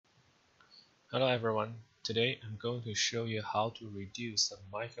Hello everyone, today I'm going to show you how to reduce the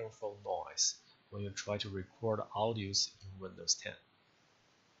microphone noise when you try to record audios in Windows 10.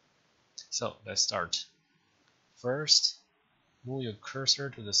 So let's start. First, move your cursor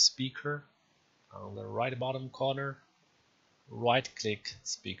to the speaker on the right bottom corner, right-click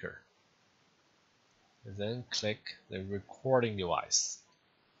speaker. Then click the recording device.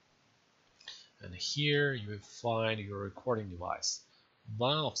 And here you will find your recording device.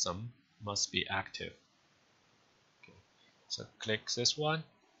 One of them must be active. Okay. So click this one,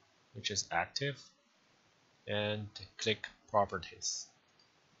 which is active, and click Properties.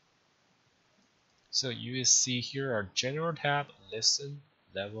 So you will see here our General tab, Listen,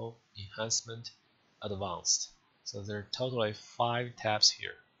 Level, Enhancement, Advanced. So there are totally 5 tabs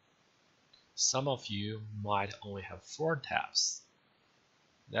here. Some of you might only have 4 tabs.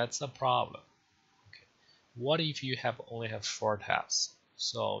 That's a problem. Okay. What if you only have 4 tabs?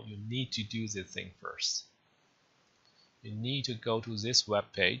 So you need to do this thing first. You need to go to this web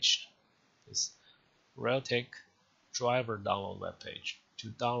page, this Realtek driver download web page, to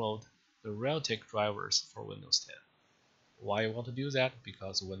download the Realtek drivers for Windows 10. Why you want to do that?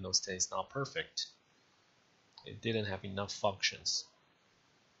 Because Windows 10 is not perfect. It didn't have enough functions.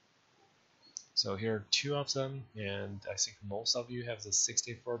 So here are 2 of them, and I think most of you have the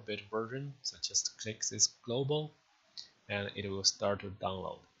 64-bit version, so just click this global and it will start to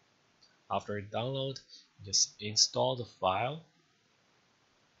download. After it downloads, just install the file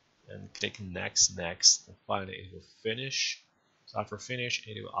and click next, and finally it will finish. So after finish,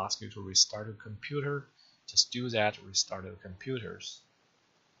 it will ask you to restart your computer. Just do that, restart your computers.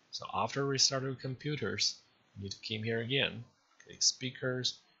 So after restart your computers, you need to come here again, click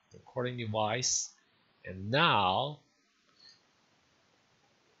speakers, recording device, and now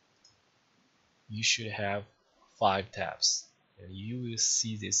you should have 5 tabs, and you will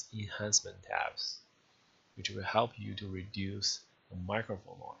see these enhancement tabs, which will help you to reduce the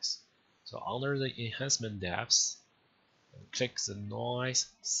microphone noise. So under the enhancement tabs, click the noise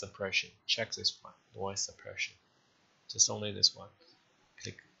suppression. Check this one, noise suppression. Just only this one.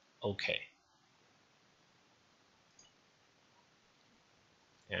 Click OK.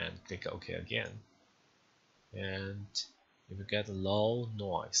 And click OK again. And you will get low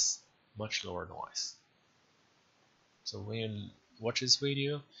noise, much lower noise. So when you watch this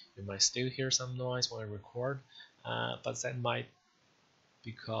video, you might still hear some noise when I record, but that might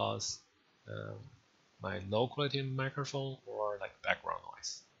because my low quality microphone or like background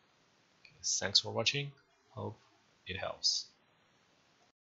noise. Okay, thanks for watching. Hope it helps.